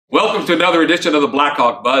Welcome to another edition of the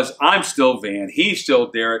Blackhawk Buzz. I'm still Van. He's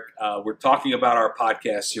still Derek. We're talking about our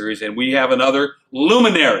podcast series, and we have another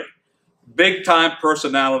luminary, big-time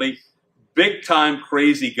personality, big-time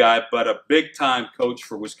crazy guy, but a big-time coach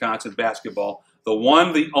for Wisconsin basketball, the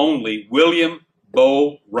one, the only, William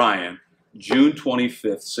Bo Ryan, June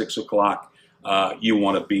 25th, 6 o'clock. You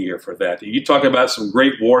want to be here for that. You talk about some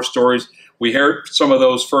great war stories. We heard some of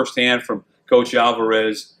those firsthand from Coach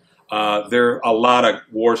Alvarez. There are a lot of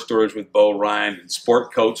war stories with Bo Ryan and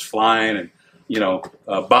sport coats flying and,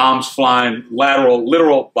 bombs flying,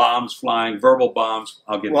 literal bombs flying, verbal bombs.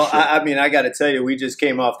 Well, I got to tell you, we just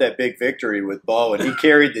came off that big victory with Bo, and he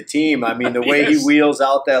carried the team. I mean, the way he wheels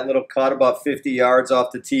out that little cut about 50 yards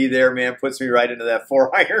off the tee there, man, puts me right into that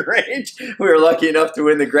 4-iron range. We were lucky enough to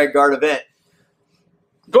win the Greg Gard event.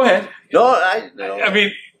 Go ahead. No, I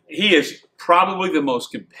mean, he is probably the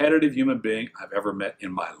most competitive human being I've ever met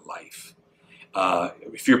in my life.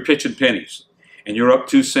 If you're pitching pennies and you're up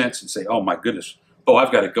 2 cents and say, oh my goodness, oh,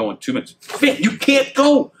 I've got to go in 2 minutes. Man, you can't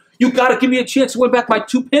go. You got to give me a chance to win back my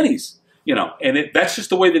 2 pennies. And that's just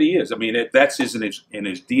the way that he is. I mean, that's in his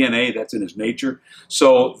DNA. That's in his nature.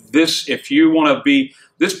 So if you want to be,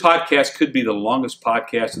 this podcast could be the longest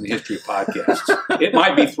podcast in the history of podcasts. It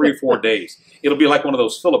might be 3 or 4 days. It'll be like one of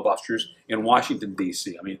those filibusters in Washington,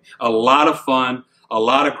 D.C. I mean, a lot of fun, a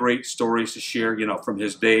lot of great stories to share, from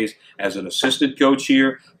his days as an assistant coach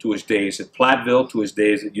here to his days at Platteville to his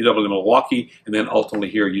days at UW-Milwaukee and then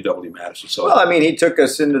ultimately here at UW-Madison. So, well, I mean, he took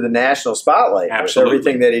us into the national spotlight with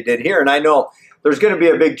everything that he did here. And I know there's going to be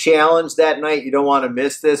a big challenge that night. You don't want to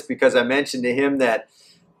miss this because I mentioned to him that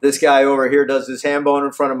this guy over here does his ham bone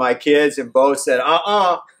in front of my kids, and Bo said,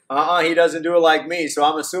 he doesn't do it like me. So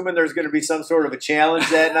I'm assuming there's going to be some sort of a challenge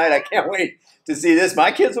that night. I can't wait to see this.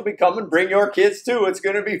 My kids will be coming. Bring your kids, too. It's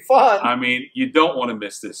going to be fun. I mean, you don't want to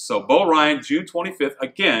miss this. So Bo Ryan, June 25th.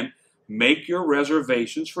 Again, make your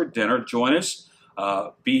reservations for dinner. Join us.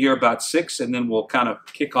 Be here about 6, and then we'll kind of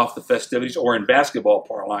kick off the festivities, or in basketball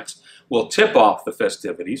parlance, we'll tip off the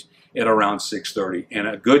festivities at around 6:30, and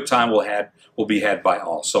a good time will be had by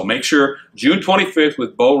all. So make sure June 25th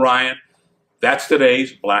with Bo Ryan. That's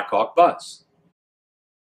today's Blackhawk Buzz.